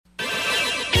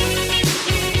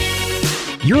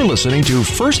You're listening to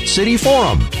First City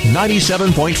Forum,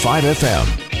 97.5 FM.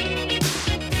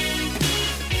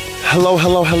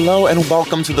 Hello, and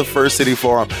welcome to the First City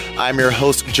Forum. I'm your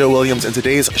host, Joe Williams, and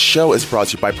today's show is brought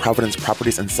to you by Providence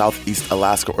Properties and Southeast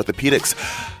Alaska Orthopedics.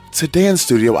 Today in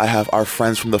studio, I have our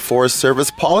friends from the Forest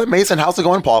Service, Paul and Mason. How's it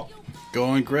going, Paul?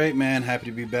 Going great, man. Happy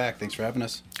to be back. Thanks for having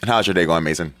us. And how's your day going,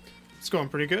 Mason? It's going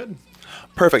pretty good.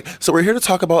 Perfect. So we're here to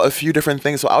talk about a few different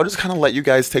things, so I'll just kind of let you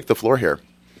guys take the floor here.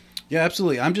 Yeah,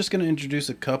 absolutely. I'm just going to introduce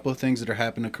a couple of things that are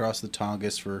happening across the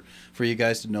Tongass for you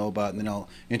guys to know about, and then I'll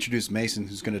introduce Mason,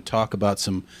 who's going to talk about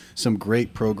some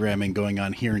great programming going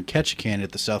on here in Ketchikan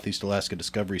at the Southeast Alaska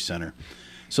Discovery Center.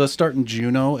 So let's start in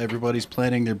Juneau. Everybody's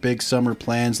planning their big summer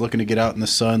plans, looking to get out in the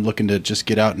sun, looking to just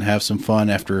get out and have some fun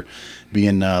after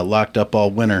being locked up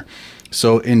all winter.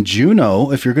 So in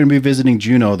Juneau, if you're going to be visiting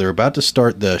Juneau, they're about to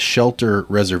start the shelter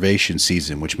reservation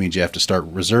season, which means you have to start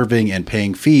reserving and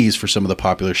paying fees for some of the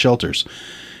popular shelters.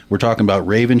 We're talking about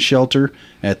Raven Shelter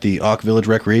at the Auk Village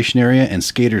Recreation Area and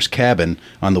Skater's Cabin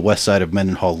on the west side of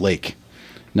Mendenhall Lake.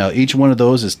 Now, each one of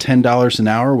those is $10 an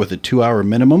hour with a 2-hour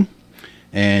minimum,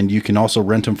 and you can also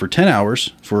rent them for 10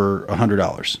 hours for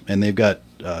 $100. And they've got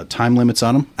time limits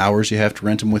on them, hours you have to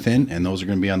rent them within, and those are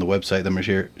going to be on the website that I'm going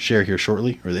to share here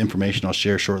shortly, or the information I'll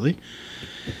share shortly.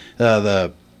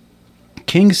 The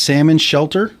King Salmon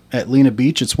Shelter at Lena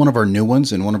Beach, it's one of our new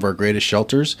ones and one of our greatest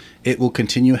shelters. It will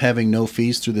continue having no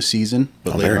fees through the season,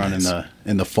 but later on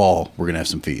in the fall, we're going to have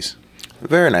some fees.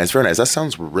 Very nice, very nice. That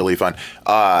sounds really fun.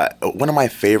 One of my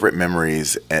favorite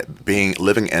memories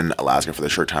living in Alaska for the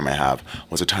short time I have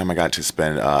was the time I got to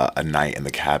spend a night in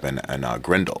the cabin in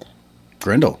Grindle.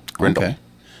 Grindle. Okay.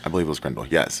 I believe it was Grindle.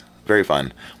 Yes. Very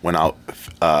fun. Went out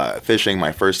fishing.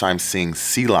 My first time seeing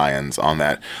sea lions on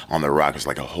the rock. It was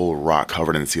like a whole rock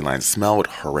covered in sea lions. Smelled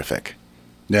horrific.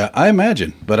 Yeah, I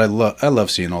imagine. But I love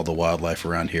seeing all the wildlife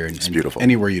around here. It's beautiful.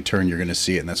 Anywhere you turn, you're going to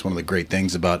see it. And that's one of the great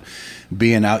things about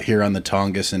being out here on the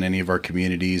Tongass and any of our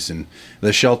communities. And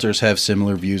the shelters have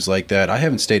similar views like that. I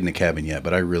haven't stayed in a cabin yet,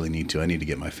 but I really need to. I need to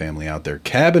get my family out there.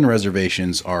 Cabin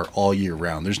reservations are all year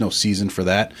round. There's no season for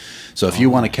that. So if you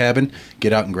want a cabin,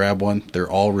 get out and grab one.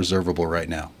 They're all reservable right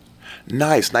now.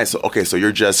 Nice. Okay, so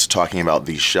you're just talking about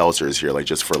these shelters here, like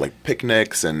just for like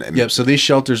picnics and... Yep, so these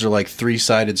shelters are like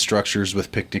 3-sided structures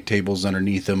with picnic tables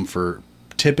underneath them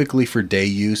typically for day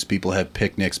use. People have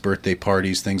picnics, birthday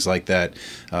parties, things like that,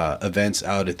 events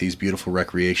out at these beautiful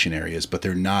recreation areas, but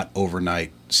they're not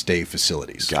overnight stay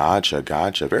facilities. Gotcha.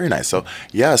 Very nice. So,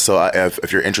 yeah,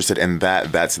 if you're interested in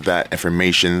that, that's that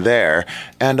information there.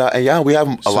 And, we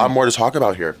have a lot more to talk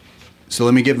about here. So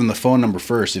let me give them the phone number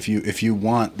first. If you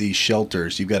want these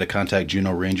shelters, you've got to contact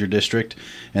Juneau Ranger District,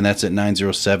 and that's at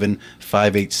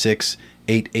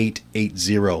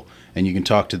 907-586-8880. And you can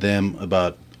talk to them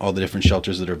about all the different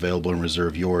shelters that are available and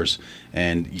reserve yours.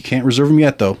 And you can't reserve them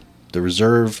yet, though. The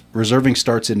reserving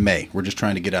starts in May. We're just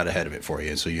trying to get out ahead of it for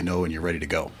you, so you know when you're ready to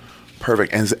go.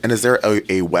 Perfect. And is there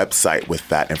a website with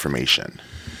that information?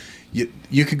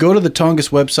 You could go to the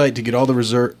Tongass website to get all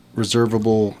the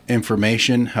reservable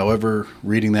information. However,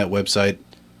 reading that website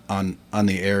on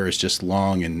the air is just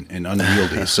long and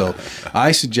unwieldy. So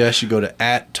I suggest you go to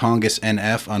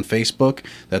 @TongassNF on Facebook.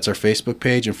 That's our Facebook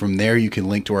page. And from there, you can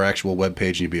link to our actual webpage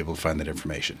and you'll be able to find that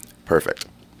information. Perfect.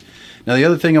 Now, the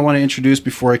other thing I want to introduce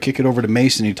before I kick it over to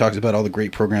Mason, he talks about all the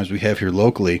great programs we have here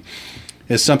locally,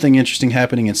 is something interesting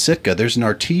happening in Sitka. There's an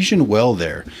artesian well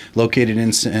there located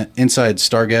inside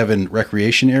Stargavin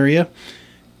Recreation Area.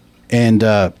 And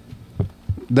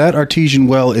that artesian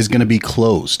well is going to be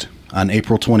closed on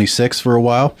April 26th for a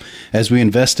while as we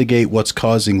investigate what's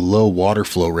causing low water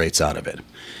flow rates out of it.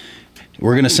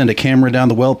 We're going to send a camera down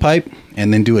the well pipe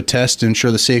and then do a test to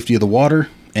ensure the safety of the water.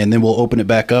 And then we'll open it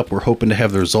back up. We're hoping to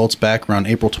have the results back around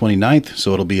April 29th,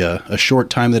 so it'll be a short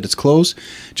time that it's closed.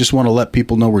 Just want to let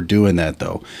people know we're doing that,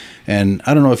 though. And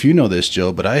I don't know if you know this,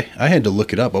 Joe, but I had to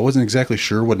look it up. I wasn't exactly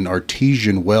sure what an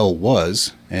artesian well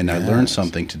was, and I learned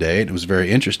something today, and it was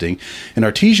very interesting. An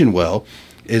artesian well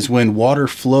is when water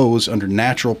flows under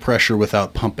natural pressure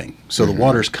without pumping. So the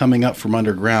water's coming up from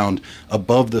underground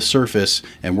above the surface,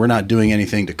 and we're not doing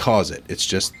anything to cause it. It's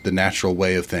just the natural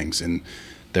way of things, and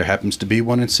there happens to be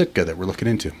one in Sitka that we're looking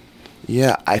into.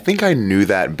 Yeah, I think I knew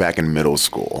that back in middle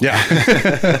school. Yeah.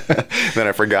 Then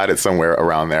I forgot it somewhere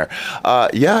around there.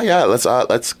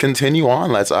 Let's continue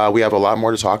on. We have a lot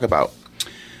more to talk about.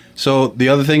 So the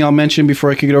other thing I'll mention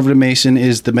before I kick it over to Mason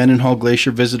is the Mendenhall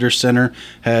Glacier Visitor Center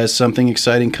has something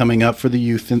exciting coming up for the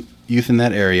youth in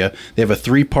that area. They have a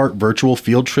 3-part virtual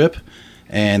field trip,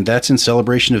 and that's in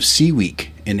celebration of Sea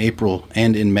Week in April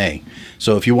and in May.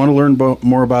 So if you want to learn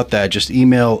more about that, just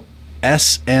email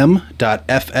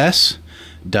sm.fs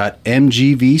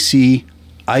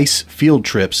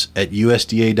smgvcicefieldtrips at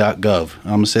usda.gov. I'm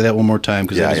going to say that one more time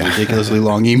because that is a ridiculously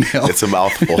long email. It's a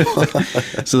mouthful.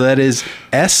 So that is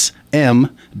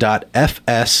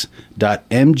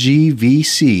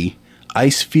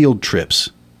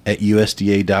sm.fs.mgvcicefieldtrips at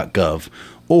usda.gov.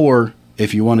 Or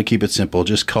if you want to keep it simple,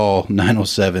 just call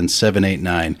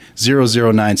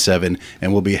 907-789-0097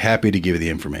 and we'll be happy to give you the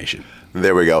information.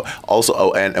 There we go.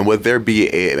 Also, and would there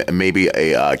be maybe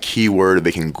a keyword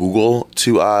they can Google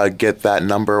to get that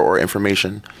number or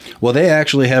information? Well, they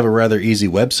actually have a rather easy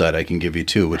website I can give you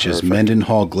too, which is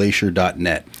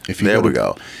mendenhallglacier.net. There we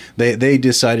go. They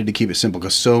decided to keep it simple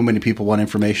because so many people want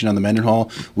information on the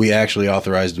Mendenhall. We actually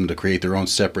authorized them to create their own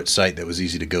separate site that was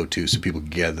easy to go to so people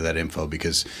could gather that info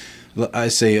because I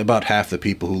say about half the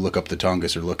people who look up the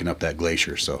Tongass are looking up that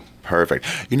glacier. So perfect.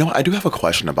 I do have a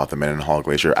question about the Mendenhall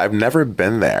Glacier. I've never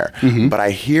been there, but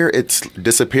I hear it's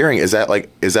disappearing. Is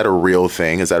that a real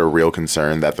thing? Is that a real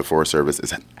concern that the Forest Service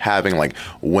is having? Like,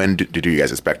 when do you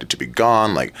guys expect it to be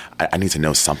gone? Like, I need to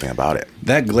know something about it.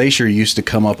 That glacier used to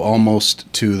come up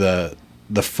almost to the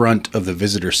front of the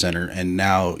visitor center, and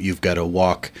now you've got to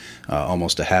walk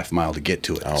almost a half mile to get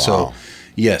to it. Oh, wow. So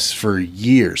yes, for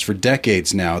years, for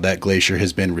decades now, that glacier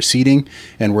has been receding,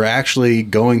 and we're actually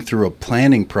going through a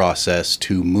planning process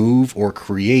to move or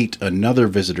create another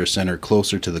visitor center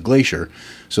closer to the glacier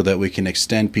so that we can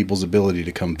extend people's ability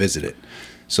to come visit it.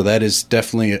 So that is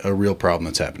definitely a real problem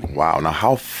that's happening. Wow. Now,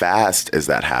 how fast is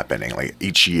that happening, like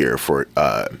each year for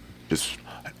just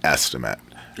estimate?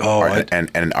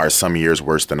 And are some years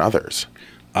worse than others?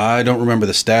 I don't remember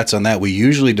the stats on that. We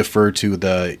usually defer to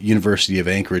the University of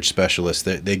Anchorage specialists.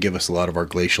 They give us a lot of our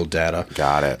glacial data.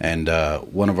 Got it. And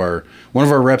one of our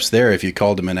reps there, if you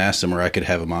called him and asked him, or I could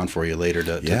have him on for you later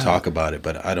to talk about it,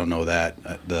 but I don't know that,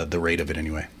 the rate of it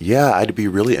anyway. Yeah, I'd be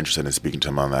really interested in speaking to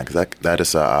him on that because that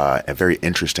is a very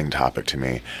interesting topic to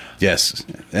me. Yes,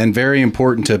 and very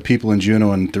important to people in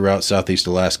Juneau and throughout Southeast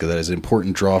Alaska. That is an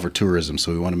important draw for tourism,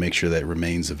 so we want to make sure that it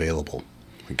remains available.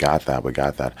 We got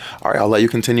that. All right, I'll let you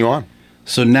continue on.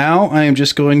 So now I am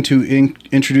just going to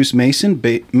introduce Mason.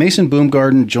 Mason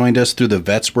Boomgarden joined us through the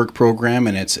Vets Work program,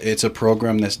 and it's a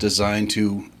program that's designed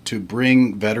to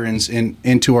bring veterans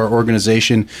into our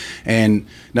organization and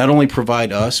not only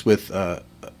provide us with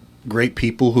great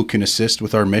people who can assist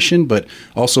with our mission, but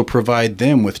also provide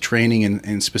them with training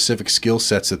and specific skill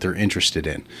sets that they're interested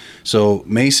in. So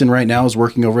Mason right now is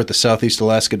working over at the Southeast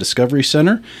Alaska Discovery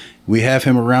Center. We have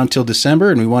him around till December,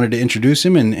 and we wanted to introduce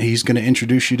him, and he's going to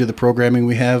introduce you to the programming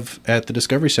we have at the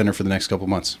Discovery Center for the next couple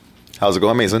months. How's it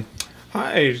going, Mason?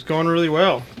 Hi, it's going really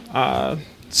well.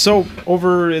 So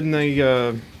over in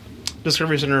the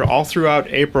Discovery Center all throughout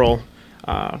April,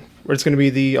 where it's going to be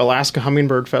the Alaska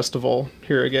Hummingbird Festival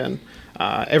here again.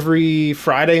 Every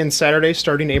Friday and Saturday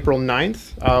starting April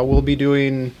 9th, we'll be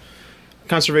doing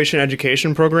conservation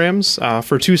education programs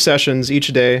for 2 sessions each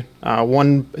day,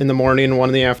 one in the morning, one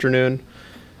in the afternoon.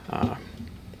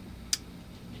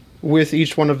 With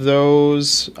each one of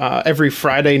those, every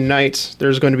Friday night,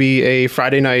 there's going to be a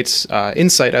Friday night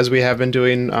insight, as we have been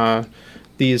doing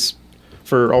these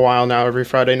for a while now, every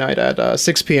Friday night at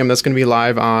 6 p.m. That's going to be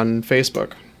live on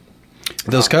Facebook.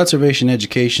 Those conservation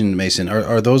education, Mason,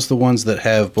 are those the ones that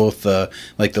have both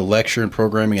like the lecture and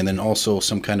programming and then also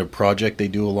some kind of project they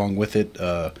do along with it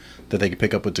that they can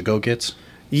pick up with to-go kits?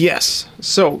 Yes.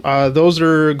 So those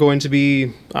are going to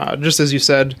be, just as you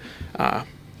said,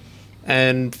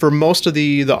 and for most of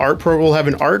the art program, we'll have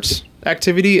an art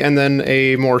activity and then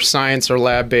a more science or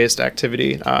lab-based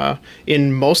activity.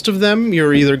 In most of them,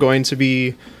 you're either going to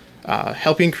be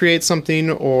helping create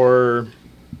something or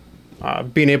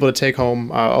being able to take home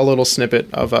a little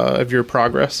snippet of your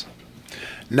progress.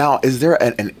 Now, is there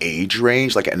an age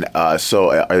range? Like,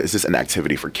 is this an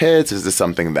activity for kids? Is this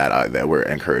something that we're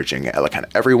encouraging like kind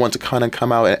of everyone to kind of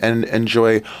come out and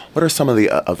enjoy? What are some of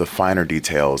the finer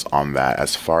details on that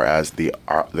as far as the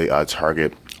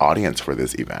target audience for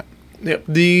this event? Yep.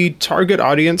 The target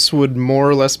audience would more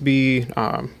or less be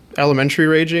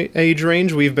elementary age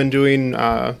range. We've been doing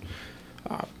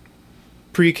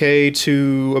pre-K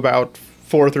to about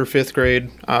 4th or 5th grade,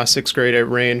 6th grade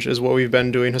range is what we've been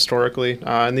doing historically.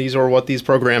 And these are what these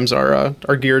programs are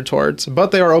geared towards.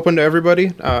 But they are open to everybody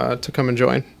to come and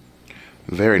join.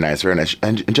 Very nice, very nice.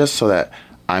 And just so that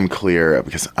I'm clear,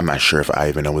 because I'm not sure if I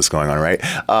even know what's going on, right?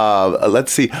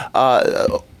 Let's see.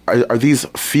 Are these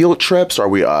field trips? Are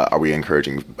we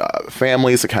encouraging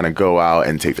families to kind of go out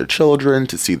and take their children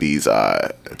to see these,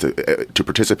 to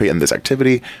participate in this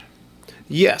activity?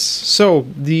 Yes. So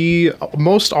the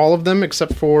most all of them,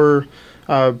 except for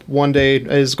one day,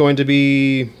 is going to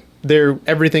be there.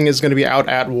 Everything is going to be out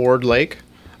at Ward Lake.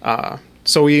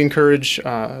 So we encourage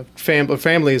entire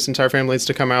families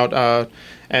to come out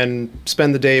and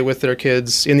spend the day with their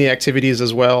kids in the activities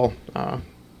as well,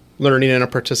 learning and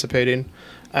participating.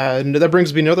 And that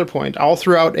brings me to another point. All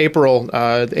throughout April,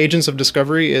 the Agents of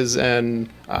Discovery is a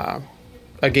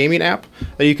gaming app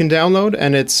that you can download,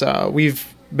 and it's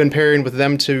we've been pairing with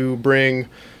them to bring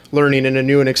learning in a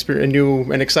new and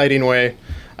exciting way.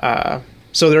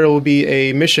 So there will be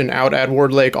a mission out at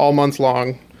Ward Lake all month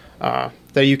long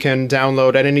that you can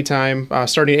download at any time,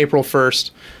 starting April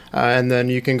 1st, and then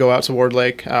you can go out to Ward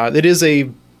Lake. It is a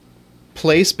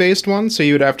place-based one, so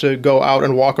you would have to go out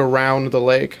and walk around the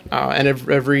lake, and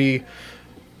every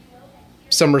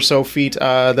some or so feet,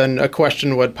 then a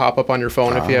question would pop up on your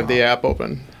phone if you have the app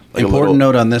open. Like important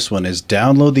note on this one is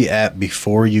download the app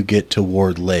before you get to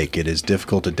Ward Lake. It is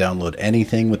difficult to download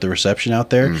anything with the reception out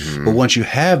there, but once you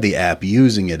have the app,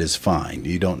 using it is fine.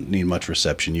 You don't need much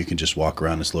reception. You can just walk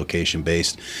around. It's location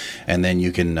based, and then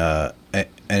you can.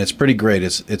 And it's pretty great.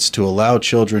 It's to allow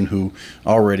children who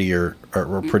already are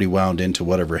pretty wound into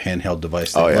whatever handheld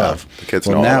device they love. The kids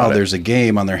well, know now about there's a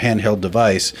game on their handheld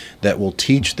device that will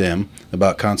teach them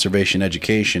about conservation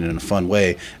education in a fun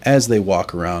way as they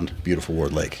walk around beautiful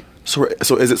Ward Lake. So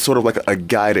is it sort of like a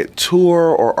guided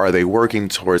tour, or are they working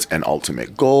towards an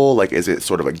ultimate goal? Like, is it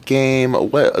sort of a game?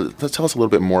 Let's tell us a little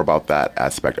bit more about that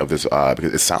aspect of this,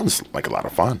 because it sounds like a lot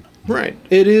of fun. Right.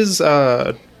 It is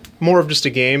more of just a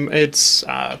game. It's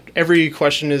every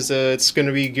question is it's going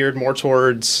to be geared more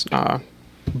towards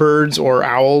birds or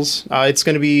owls. It's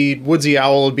going to be Woodsy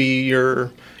Owl will be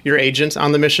your agent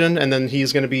on the mission, and then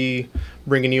he's going to be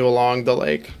bringing you along the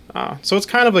lake. So it's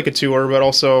kind of like a tour, but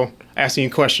also asking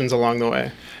questions along the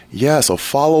way. Yeah, so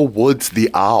follow Woods the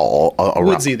Owl.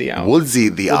 Woodsy the Owl. Woodsy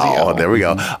the Owl. There we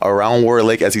go. Around Ward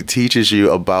Lake as he teaches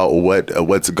you about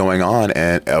what's going on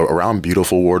and around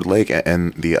beautiful Ward Lake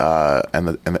and the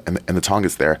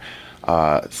Tongass there.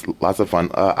 Lots of fun.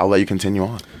 I'll let you continue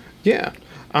on. Yeah.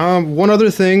 One other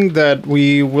thing that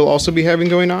we will also be having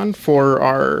going on for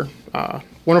our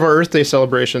one of our Earth Day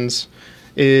celebrations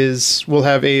is we'll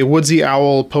have a Woodsy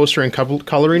Owl poster and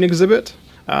coloring exhibit.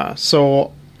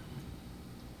 So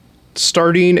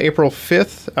starting April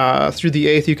 5th through the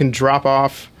 8th, you can drop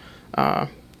off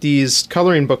these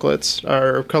coloring booklets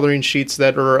or coloring sheets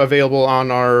that are available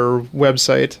on our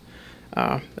website.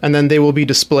 And then they will be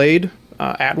displayed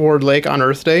at Ward Lake on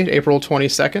Earth Day, April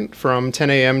 22nd from 10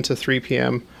 a.m. to 3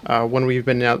 p.m. When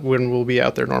we'll be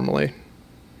out there normally.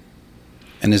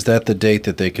 And is that the date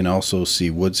that they can also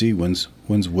see Woodsy? When's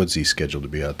Woodsy scheduled to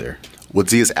be out there?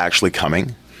 Woodsy is actually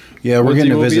coming. Yeah, we're Woodsy going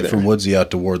to will be visit there. from Woodsy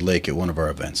out to Ward Lake at one of our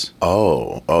events.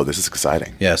 Oh, this is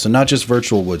exciting. Yeah, so not just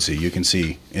virtual Woodsy. You can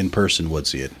see in-person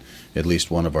Woodsy at least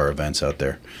one of our events out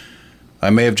there. I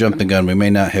may have jumped the gun. We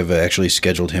may not have actually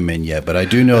scheduled him in yet, but I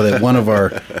do know that one of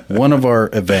our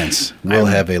events will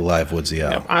have a live Woodsy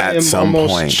Owl. At some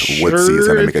point, Woodsy is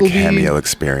going to make a cameo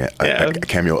experience, a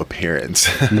cameo appearance.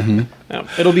 Yeah,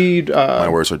 it'll be My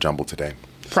words are jumbled today.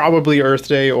 probably Earth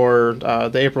Day or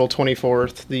the April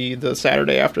 24th, the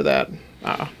Saturday after that,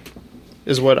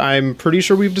 is what I'm pretty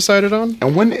sure we've decided on.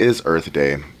 And when is Earth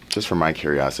Day? Just for my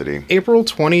curiosity. April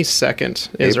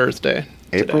 22nd is Earth Day.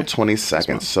 April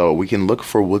 22nd. So we can look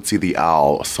for Woodsy the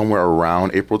Owl somewhere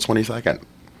around April 22nd.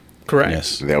 Correct.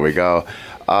 Yes. There we go.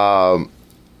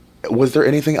 Was there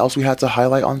anything else we had to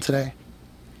highlight on today?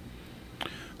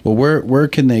 Well, where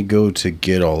can they go to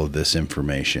get all of this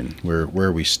information? Where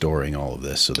are we storing all of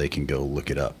this so they can go look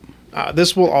it up?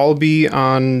 This will all be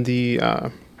on the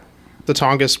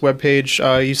Tongass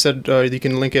webpage. You said you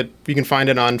can link it. You can find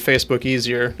it on Facebook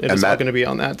easier. It's all going to be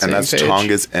on that same page. And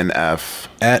that's Tongass NF.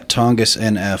 At Tongass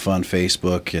NF on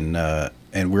Facebook,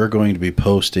 and we're going to be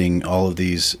posting all of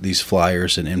these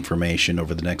flyers and information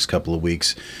over the next couple of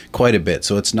weeks quite a bit,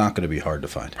 so it's not going to be hard to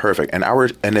find. Perfect. And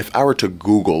if I were to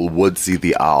Google Woodsy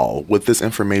the Owl, would this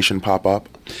information pop up?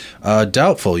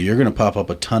 Doubtful. You're going to pop up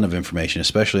a ton of information,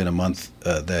 especially in a month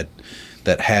that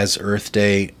has Earth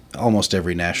Day. Almost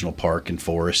every national park and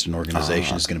forest and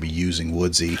organization is going to be using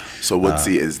Woodsy. So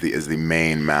Woodsy is the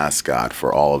main mascot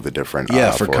for all of the different for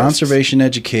forests. Conservation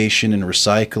education and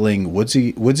recycling.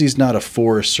 Woodsy's not a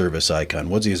Forest Service icon.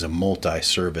 Woodsy is a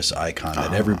multi-service icon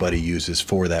that everybody uses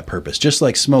for that purpose. Just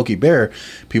like Smokey Bear,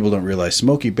 people don't realize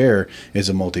Smokey Bear is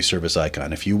a multi-service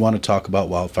icon. If you want to talk about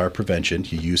wildfire prevention,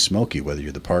 you use Smokey, whether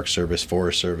you're the Park Service,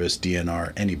 Forest Service,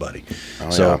 DNR, anybody.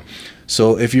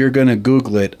 So if you're going to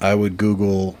Google it, I would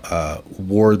Google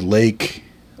Ward Lake,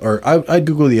 or I'd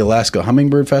Google the Alaska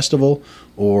Hummingbird Festival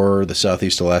or the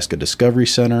Southeast Alaska Discovery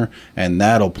Center, and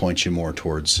that'll point you more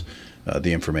towards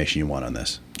the information you want on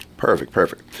this. Perfect.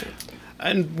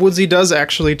 And Woodsy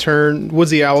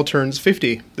Owl turns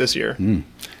 50 this year.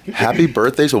 Happy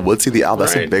birthday to Woodsy the Owl.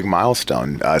 That's a Right. big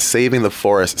milestone. Saving the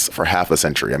forests for half a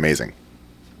century. Amazing.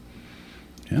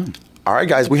 Yeah. All right,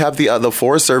 guys, we have the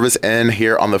Forest Service in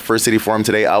here on the First City Forum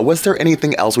today. Was there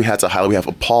anything else we had to highlight? We have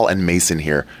Paul and Mason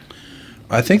here.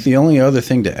 I think the only other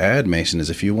thing to add, Mason, is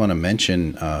if you want to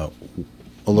mention a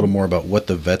little more about what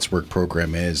the Vets Work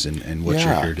program is and what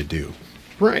you're here to do.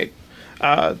 Right.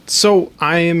 So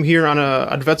I am here on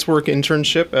a Vets Work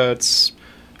internship. It's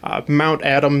Mount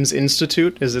Adams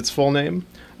Institute is its full name.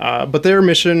 But their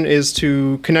mission is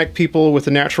to connect people with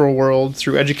the natural world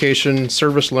through education,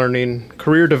 service learning,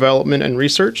 career development, and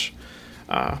research.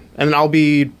 And I'll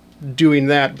be doing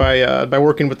that by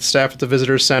working with the staff at the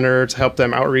Visitor Center to help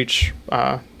them outreach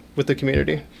with the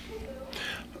community.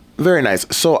 Very nice.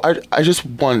 So I just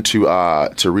want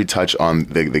to retouch on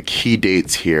the key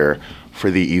dates here for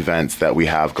the events that we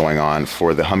have going on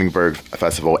for the Hummingbird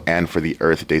Festival and for the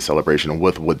Earth Day celebration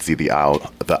with Woodsy the Owl,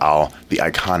 the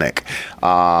iconic.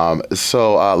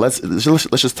 So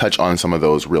let's just touch on some of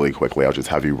those really quickly. I'll just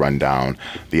have you run down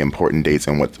the important dates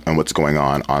and what's going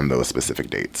on those specific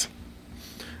dates.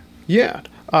 Yeah.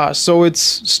 So it's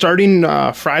starting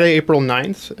Friday, April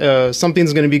 9th.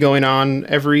 Something's going to be going on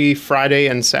every Friday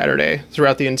and Saturday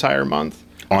throughout the entire month,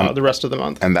 the rest of the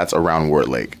month. And that's around Ward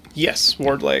Lake. Yes,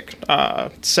 Ward Lake.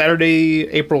 Saturday,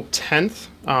 April 10th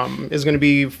is going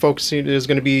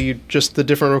to be just the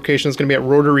different locations. It's going to be at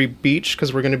Rotary Beach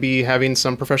because we're going to be having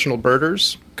some professional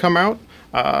birders come out.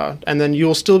 And then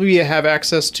you'll still have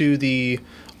access to the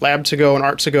Lab to Go and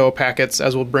Art to Go packets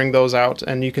as we'll bring those out,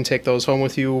 and you can take those home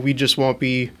with you. We just won't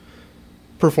be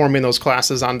performing those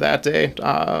classes on that day,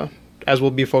 as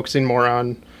we'll be focusing more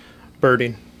on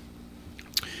birding.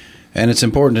 And it's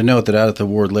important to note that out at the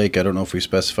Ward Lake, I don't know if we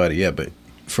specified it yet, but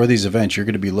for these events, you're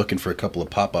going to be looking for a couple of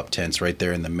pop-up tents right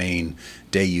there in the main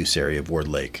day use area of Ward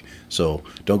Lake. So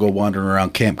don't go wandering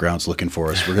around campgrounds looking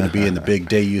for us. We're going to be in the big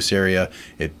day use area.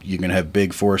 You're going to have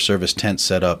big Forest Service tents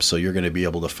set up, so you're going to be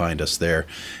able to find us there.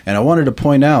 And I wanted to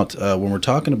point out, when we're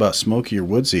talking about Smokey or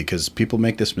Woodsy, because people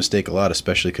make this mistake a lot,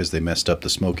 especially because they messed up the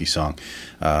Smokey song.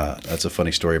 That's a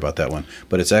funny story about that one.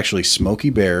 But it's actually Smokey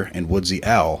Bear and Woodsy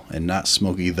Owl, and not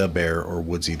Smokey the Bear or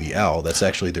Woodsy the Owl. That's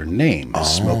actually their name, is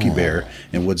Smokey Bear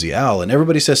and Woodsy Owl. And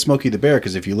everybody says Smokey the Bear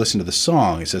because if you listen to the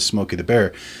song, it says Smokey the Bear.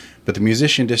 But the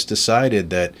musician just decided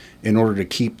that in order to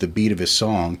keep the beat of his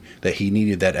song, that he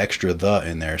needed that extra "the"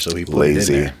 in there, so he put it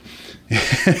in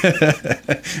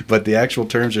there. But the actual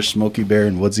terms are Smokey Bear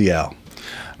and Woodsy Owl.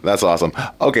 That's awesome.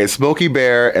 Okay, Smokey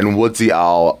Bear and Woodsy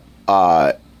Owl.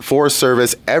 Forest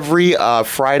Service every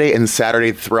Friday and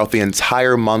Saturday throughout the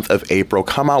entire month of April.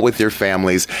 Come out with your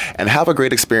families and have a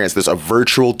great experience. There's a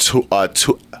virtual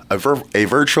a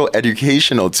virtual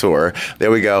educational tour. There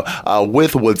we go.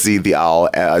 With Woodsy the Owl,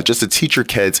 just to teach your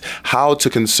kids how to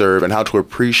conserve and how to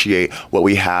appreciate what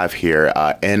we have here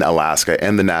in Alaska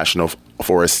in the national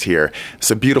forest here. It's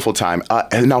a beautiful time.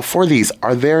 And now for these,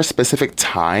 are there specific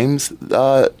times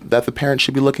that the parents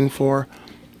should be looking for?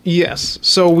 Yes.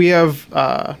 So we have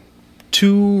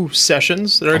 2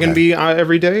 sessions that are going to be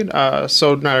every day.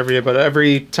 So not every day, but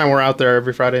every time we're out there,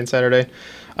 every Friday and Saturday.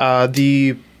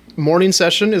 The morning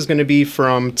session is going to be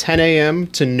from 10 a.m.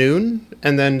 to noon,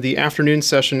 and then the afternoon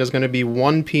session is going to be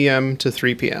 1 p.m. to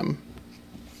 3 p.m.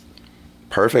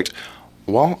 Perfect.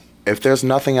 Well, if there's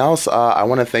nothing else, I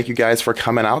want to thank you guys for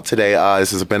coming out today.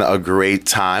 This has been a great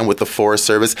time with the Forest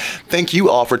Service. Thank you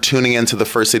all for tuning in to the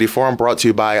First City Forum, brought to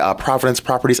you by Providence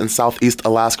Properties and Southeast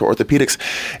Alaska Orthopedics.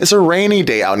 It's a rainy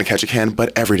day out in Ketchikan,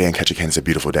 but every day in Ketchikan is a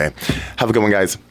beautiful day. Have a good one, guys.